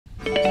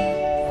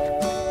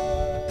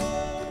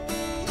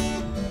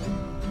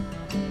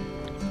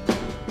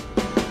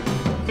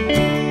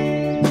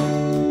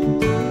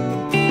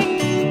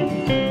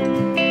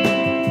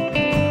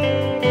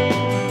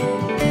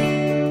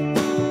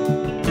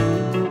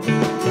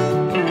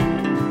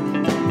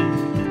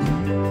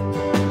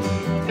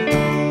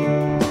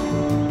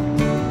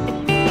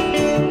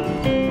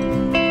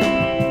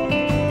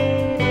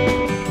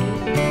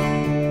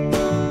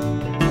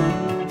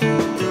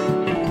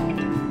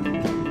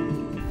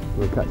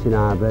We're catching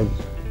hybrids,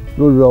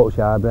 good roach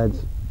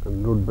hybrids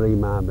and good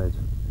bream hybrids,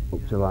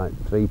 up to like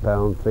 £3,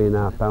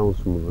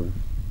 £3.5 some of them.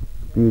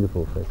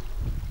 Beautiful fish.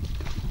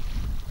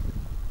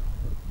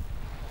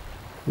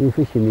 When you're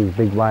fishing these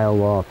big wild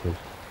waters,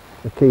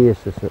 the key is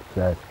to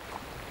success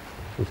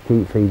is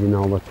keep feeding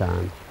all the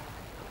time.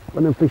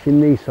 When I'm fishing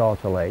these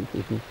sort of lakes,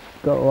 which has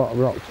got a lot of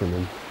rocks in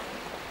them,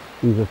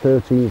 use a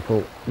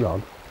 13-foot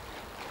rod,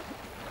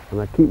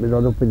 and I keep the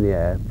rod up in the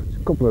air for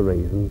a couple of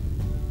reasons.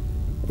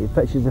 It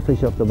fetches the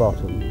fish off the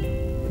bottom.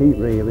 Keep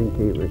reeling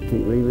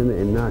it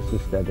in nice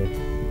and steady,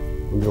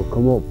 and they'll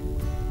come up.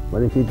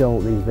 But if you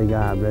don't, these big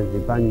hybrids,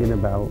 they're banging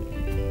about,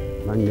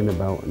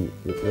 and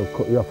they'll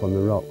cut you off on the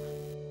rocks.